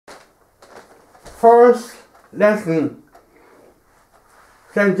First lesson,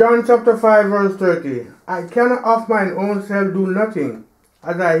 St. John chapter 5 verse 30. I cannot of mine own self do nothing.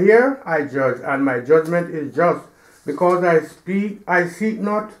 As I hear, I judge, and my judgment is just, because I seek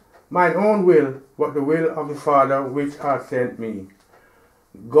not mine own will, but the will of the Father which hath sent me.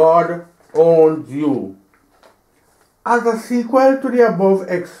 God owns you. As a sequel to the above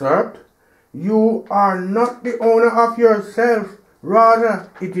excerpt, you are not the owner of yourself. Rather,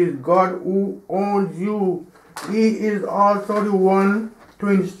 it is God who owns you. He is also the one to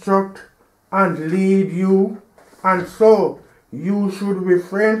instruct and lead you, and so you should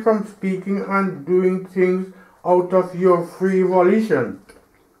refrain from speaking and doing things out of your free volition.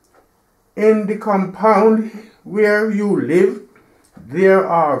 In the compound where you live, there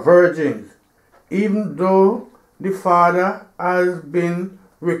are virgins, even though the Father has been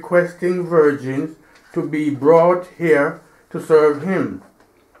requesting virgins to be brought here to serve him.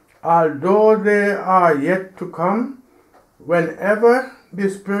 Although they are yet to come, whenever the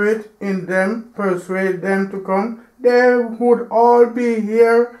Spirit in them persuades them to come, they would all be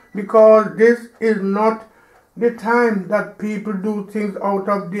here, because this is not the time that people do things out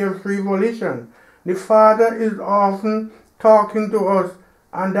of their free volition. The Father is often talking to us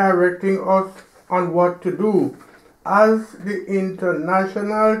and directing us on what to do. As the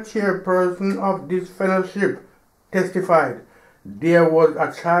international chairperson of this fellowship testified, there was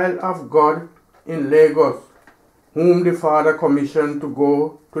a child of God in Lagos whom the Father commissioned to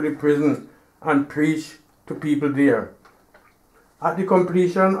go to the prison and preach to people there. At the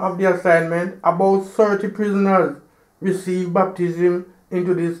completion of the assignment, about 30 prisoners received baptism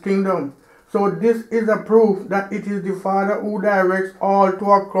into this kingdom. So this is a proof that it is the Father who directs all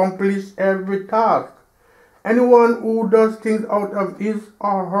to accomplish every task. Anyone who does things out of his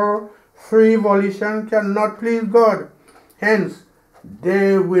or her free volition cannot please God. Hence,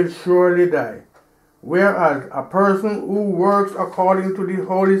 they will surely die. Whereas a person who works according to the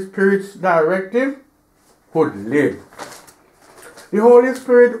Holy Spirit's directive would live. The Holy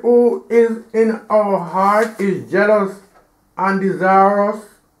Spirit who is in our heart is jealous and desirous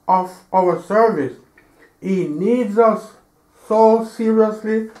of our service. He needs us so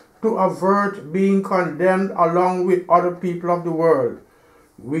seriously to avert being condemned along with other people of the world.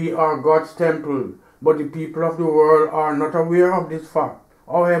 We are God's temple, but the people of the world are not aware of this fact.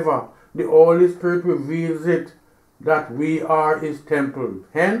 However, the Holy Spirit reveals it, that we are his temple.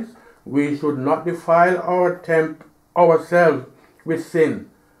 Hence, we should not defile ourselves with sin,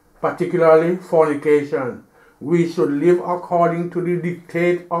 particularly fornication. We should live according to the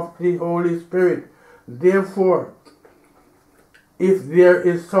dictate of the Holy Spirit. Therefore, if there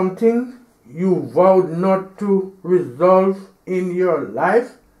is something you vowed not to resolve in your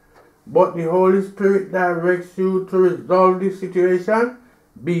life, but the Holy Spirit directs you to resolve the situation,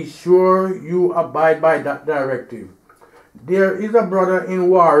 be sure you abide by that directive. There is a brother in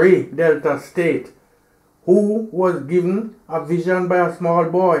Wari, Delta State, who was given a vision by a small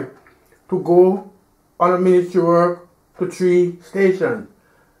boy to go on a ministry work to 3 stations.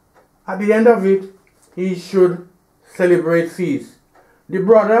 At the end of it, he should celebrate feast. The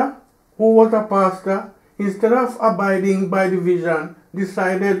brother, who was a pastor, instead of abiding by the vision,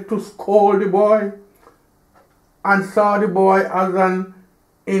 decided to scold the boy and saw the boy as an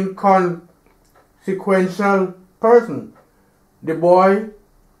inconsequential person. The boy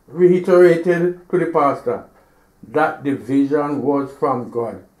reiterated to the pastor that the vision was from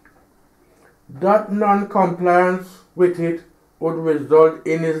God. That non-compliance with it would result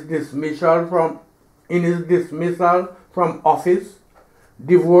in his dismissal from office,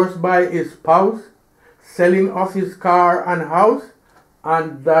 divorce by his spouse, selling of his car and house,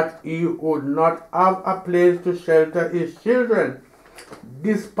 and that he would not have a place to shelter his children.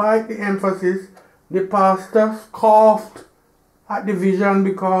 Despite the emphasis, the pastor scoffed at the vision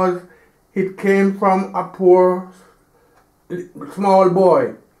because it came from a poor small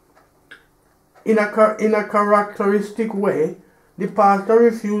boy. In a characteristic way, the pastor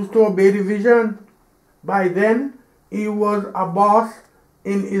refused to obey the vision. By then, he was a boss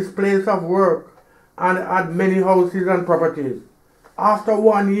in his place of work and had many houses and properties. After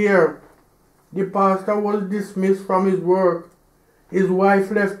 1 year, the pastor was dismissed from his work. His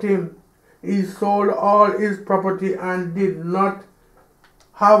wife left him. He sold all his property and did not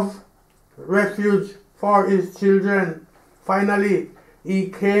have refuge for his children. Finally, he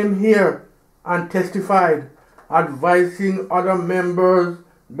came here and testified, advising other members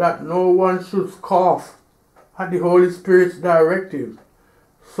that no one should scoff at the Holy Spirit's directive.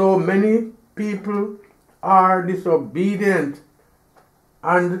 So many people are disobedient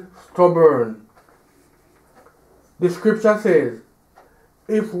and stubborn. The scripture says,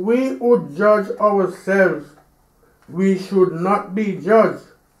 If we would judge ourselves, we should not be judged.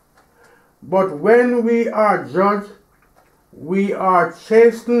 But when we are judged, we are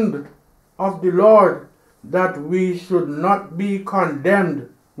chastened of the Lord, that we should not be condemned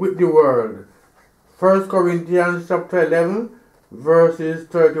with the world. 1 Corinthians chapter 11, verses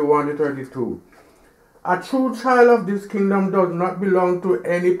 31 to 32. A true child of this kingdom does not belong to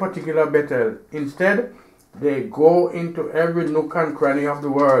any particular Bethel. Instead, they go into every nook and cranny of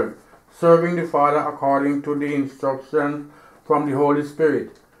the world, serving the Father according to the instructions from the Holy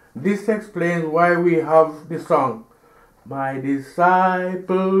Spirit. This explains why we have the song, "My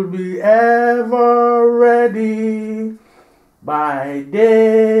disciple be ever ready, by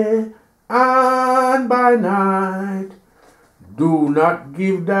day and by night. Do not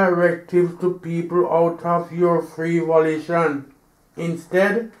give directives to people out of your free volition.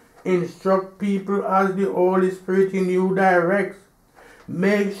 Instead, instruct people as the Holy Spirit in you directs.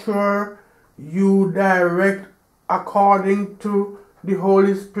 Make sure you direct according to the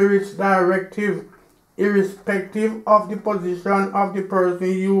Holy Spirit's directive, irrespective of the position of the person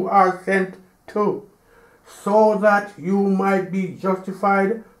you are sent to, so that you might be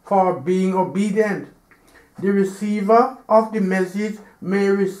justified for being obedient. The receiver of the message may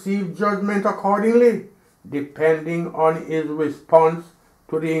receive judgment accordingly, depending on his response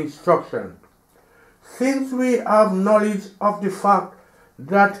to the instruction. Since we have knowledge of the fact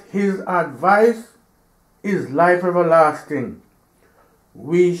that his advice is life everlasting,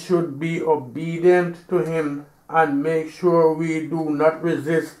 we should be obedient to him and make sure we do not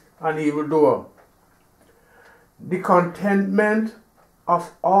resist an evildoer. The contentment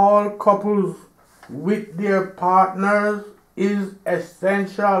of all couples with their partners is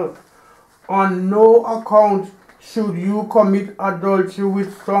essential. On no account should you commit adultery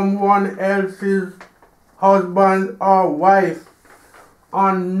with someone else's husband or wife.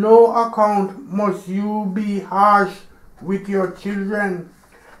 On no account must you be harsh with your children.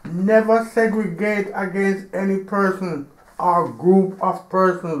 Never segregate against any person or group of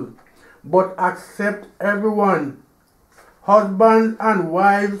persons, but accept everyone. Husbands and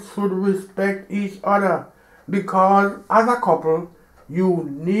wives should respect each other, because as a couple you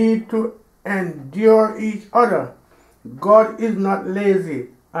need to endure each other. God is not lazy,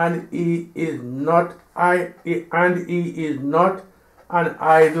 and he is not an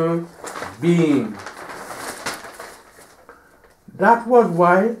idle being. That was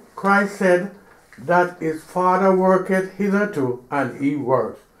why Christ said that his Father worketh hitherto, and he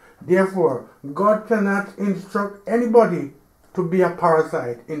works. Therefore, God cannot instruct anybody to be a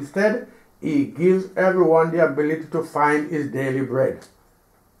parasite. Instead, he gives everyone the ability to find his daily bread.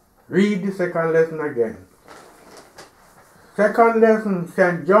 Read the second lesson again. Second lesson,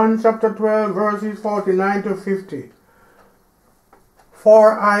 St. John chapter 12, verses 49 to 50.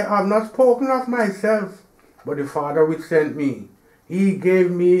 For I have not spoken of myself, but the Father which sent me. He gave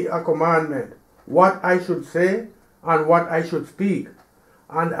me a commandment, what I should say and what I should speak.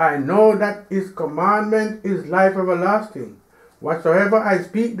 And I know that his commandment is life everlasting. Whatsoever I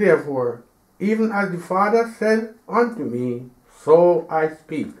speak, therefore, even as the Father said unto me, so I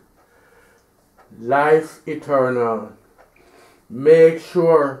speak. Life eternal. Make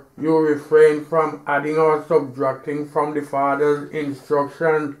sure you refrain from adding or subtracting from the Father's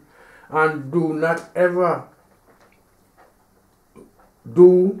instructions, and do not ever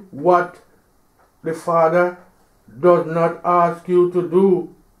do what the Father does not ask you to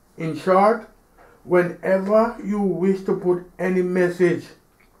do. In short, whenever you wish to put any message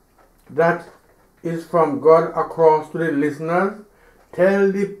that is from God across to the listeners,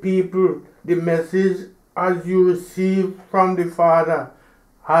 tell the people the message as you receive from the Father,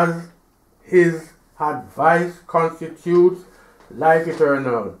 as his advice constitutes life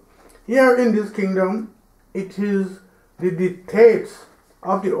eternal. Here in this kingdom, it is the dictates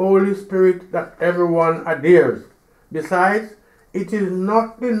of the Holy Spirit that everyone adheres. Besides, it is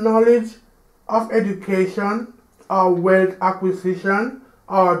not the knowledge of education or wealth acquisition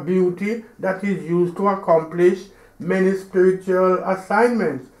or beauty that is used to accomplish many spiritual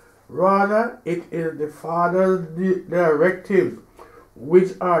assignments. Rather, it is the Father's directives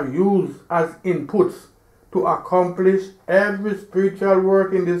which are used as inputs to accomplish every spiritual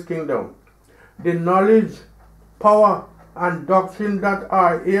work in this kingdom. The knowledge, power, and doctrine that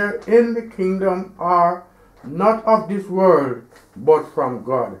are here in the kingdom are not of this world, but from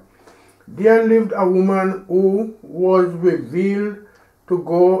God. There lived a woman who was revealed to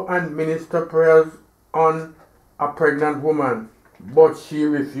go and minister prayers on a pregnant woman, but she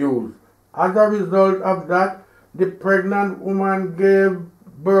refused. As a result of that, the pregnant woman gave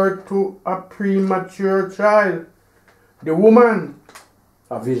birth to a premature child. The woman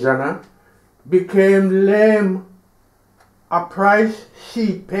a visioner, became lame, a price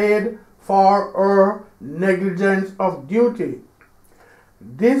she paid for her negligence of duty.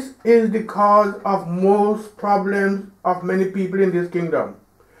 This is the cause of most problems of many people in this kingdom.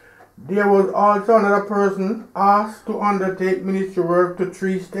 There was also another person asked to undertake ministry work to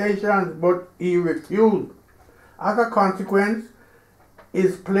 3 stations, but he refused. As a consequence,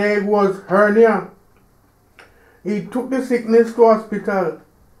 his plague was hernia. He took the sickness to hospital.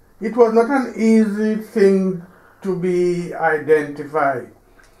 It was not an easy thing to be identified,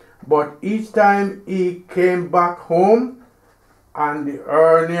 but each time he came back home and the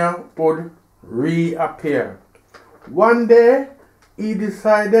hernia would reappear. One day, he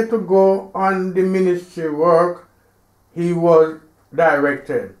decided to go on the ministry work he was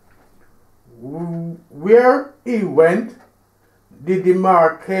directed. Where he went, the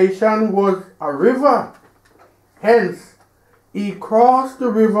demarcation was a river. Hence, he crossed the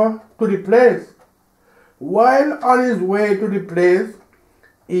river to the place. While on his way to the place,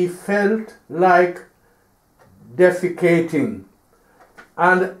 he felt like defecating.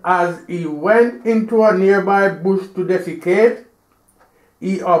 And as he went into a nearby bush to defecate,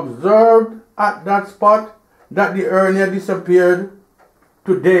 he observed at that spot that the hernia disappeared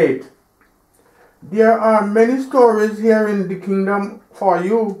to date. There are many stories here in the kingdom for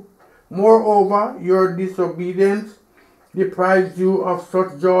you. Moreover, your disobedience deprives you of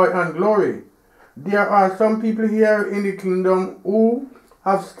such joy and glory. There are some people here in the kingdom who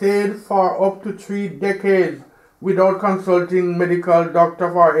have stayed for up to 3 decades without consulting medical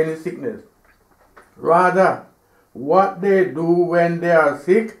doctor for any sickness. Rather, what they do when they are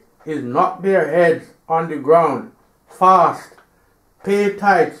sick is knock their heads on the ground, fast, pay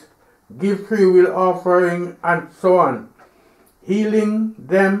tithes, give free will offering, and so on, healing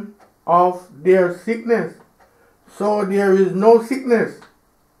them of their sickness. So there is no sickness,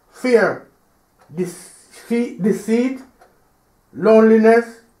 fear, deceit,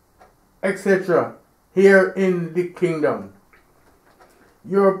 loneliness, etc. here in the kingdom.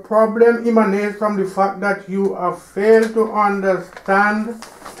 Your problem emanates from the fact that you have failed to understand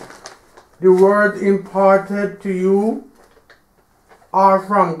the words imparted to you are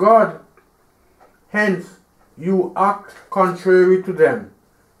from God. Hence, you act contrary to them.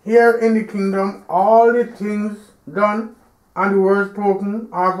 Here in the kingdom, all the things done and the words spoken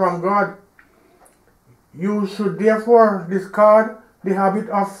are from God. You should therefore discard the habit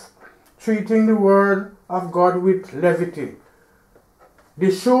of treating the word of God with levity.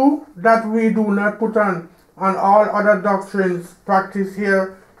 The shoe that we do not put on and all other doctrines practiced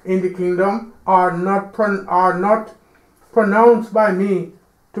here in the kingdom are not pronounced by me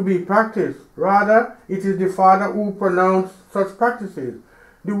to be practiced. Rather, it is the Father who pronounced such practices.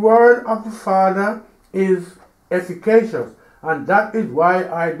 The word of the Father is efficacious, and that is why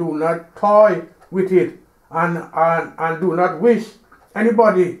I do not toy with it and do not wish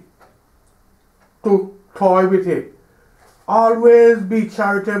anybody to toy with it. Always be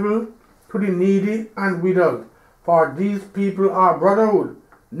charitable to the needy and widows, for these people are brotherhood.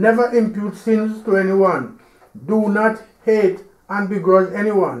 Never impute sins to anyone. Do not hate and begrudge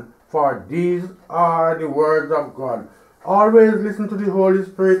anyone, for these are the words of God. Always listen to the Holy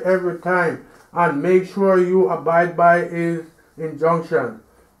Spirit every time, and make sure you abide by His injunctions.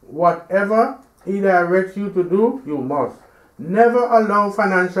 Whatever He directs you to do, you must. Never allow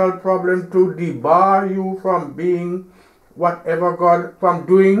financial problems to debar you from doing whatever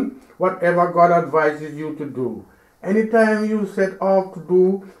God advises you to do. Anytime you set off to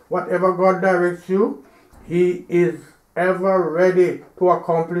do whatever God directs you, He is ever ready to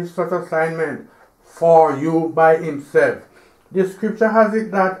accomplish such assignment for you by Himself. The scripture has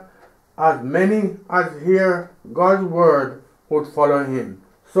it that as many as hear God's word would follow Him.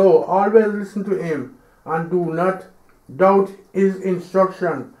 So always listen to Him and do not doubt His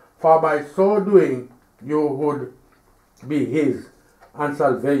instruction, for by so doing you would be His, and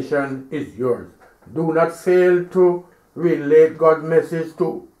salvation is yours. Do not fail to relate God's message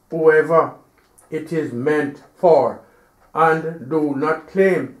to whoever it is meant for, and do not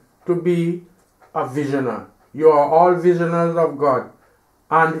claim to be a visioner. You are all visioners of God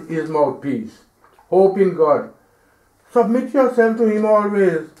and His mouthpiece. Hope in God. Submit yourself to Him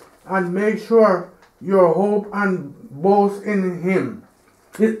always, and make sure your hope and boast in Him.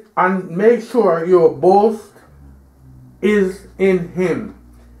 And make sure your boast is in Him.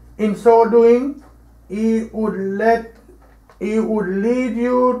 In so doing, He would lead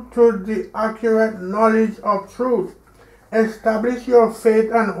you to the accurate knowledge of truth. Establish your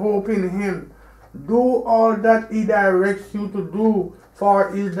faith and hope in Him. Do all that He directs you to do, for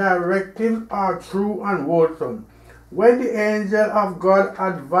His directives are true and wholesome. When the angel of God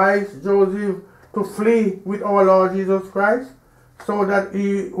advised Joseph to flee with our Lord Jesus Christ so that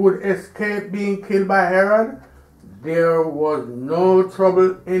he would escape being killed by Herod, there was no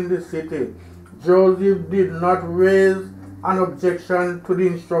trouble in the city. Joseph did not raise an objection to the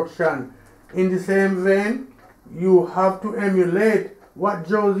instruction. In the same vein, you have to emulate what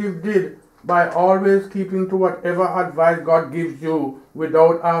Joseph did by always keeping to whatever advice God gives you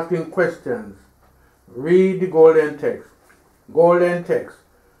without asking questions. Read the golden text. Golden text.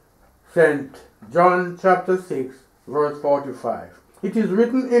 St. John chapter 6, verse 45. It is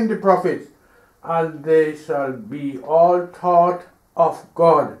written in the prophets, and they shall be all taught of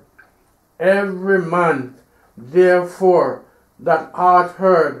God. Every man, therefore, that art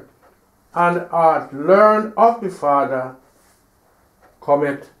heard and art learned of the Father,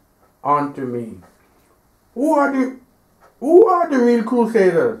 cometh unto me. Who are the real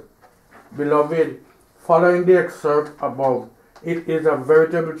crusaders? Beloved, following the excerpt above, it is a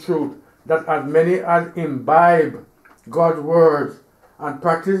veritable truth that as many as imbibe God's words and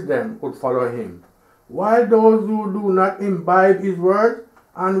practice them would follow him, while those who do not imbibe his words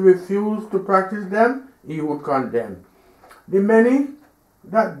and refuse to practice them, he would condemn. The many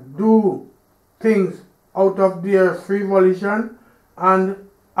that do things out of their free volition and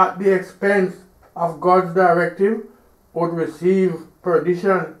at the expense of God's directive would receive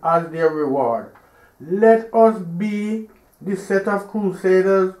perdition as their reward. Let us be the set of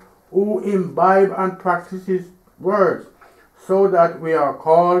crusaders who imbibe and practice his words, so that we are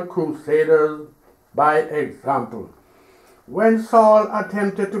called crusaders by example. When Saul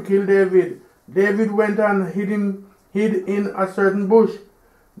attempted to kill David, David went and hid in a certain bush.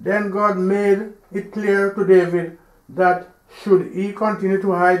 Then God made it clear to David that should he continue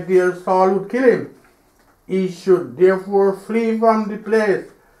to hide there, Saul would kill him. He should therefore flee from the place.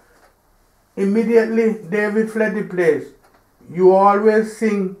 Immediately David fled the place. You always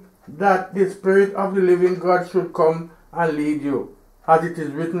sing that the Spirit of the living God should come and lead you, as it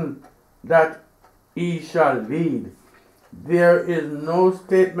is written that he shall lead. There is no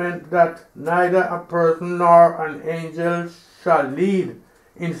statement that neither a person nor an angel shall lead.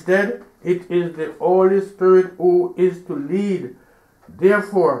 Instead, it is the Holy Spirit who is to lead.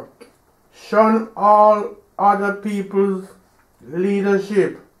 Therefore, shun all other people's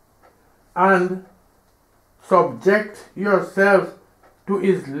leadership and subject yourself to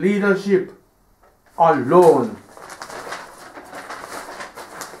his leadership alone.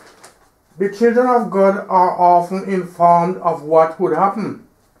 The children of God are often informed of what would happen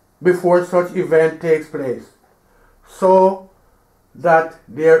before such event takes place, so that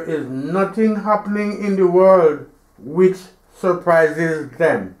there is nothing happening in the world which surprises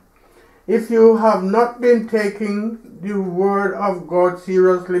them. If you have not been taking the word of God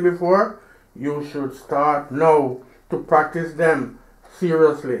seriously before, you should start now to practice them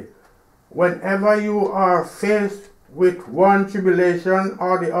seriously. Whenever you are faced with one tribulation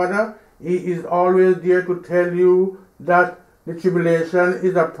or the other, he is always there to tell you that the tribulation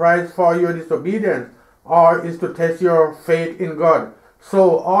is a price for your disobedience, or is to test your faith in God.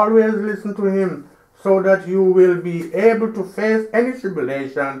 So always listen to him, so that you will be able to face any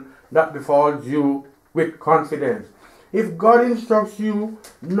tribulation that befalls you with confidence. If God instructs you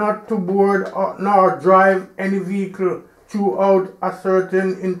not to board nor drive any vehicle throughout a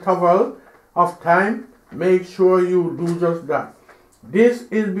certain interval of time, make sure you do just that. This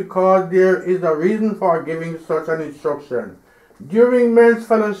is because there is a reason for giving such an instruction. During men's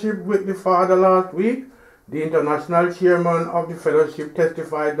fellowship with the Father last week, the international chairman of the fellowship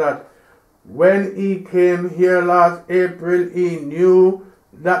testified that when he came here last April, he knew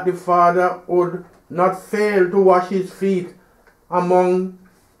that the Father would not fail to wash his feet among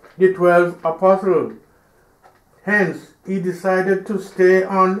the 12 apostles. Hence, he decided to stay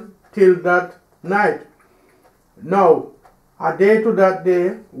on till that night. Now, a day to that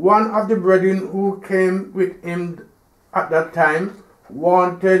day, one of the brethren who came with him at that time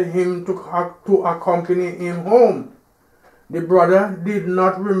wanted him to accompany him home. The brother did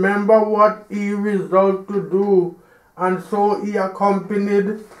not remember what he resolved to do, and so he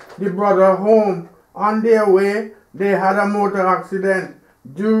accompanied the brother home. On their way, they had a motor accident.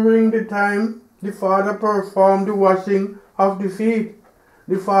 During the time, the father performed the washing of the feet.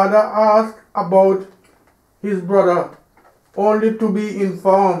 The father asked about his brother, only to be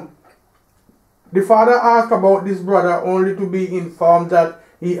informed. The father asked about this brother only to be informed that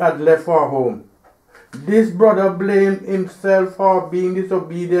he had left for home. This brother blamed himself for being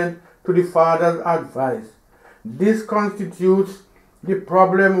disobedient to the father's advice. This constitutes the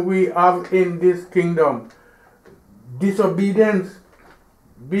problem we have in this kingdom. Disobedience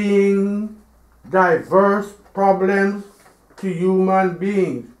being diverse problems to human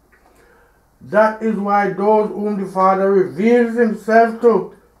beings. That is why those whom the Father reveals himself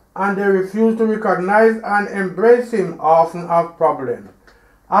to and they refuse to recognize and embrace him often have problems,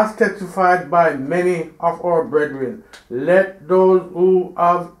 as testified by many of our brethren. Let those who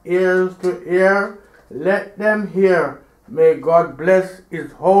have ears to hear, let them hear. May God bless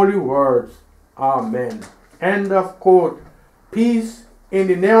his holy words. Amen. End of quote. Peace in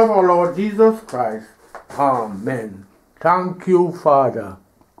the name of our Lord Jesus Christ. Amen. Thank you, Father.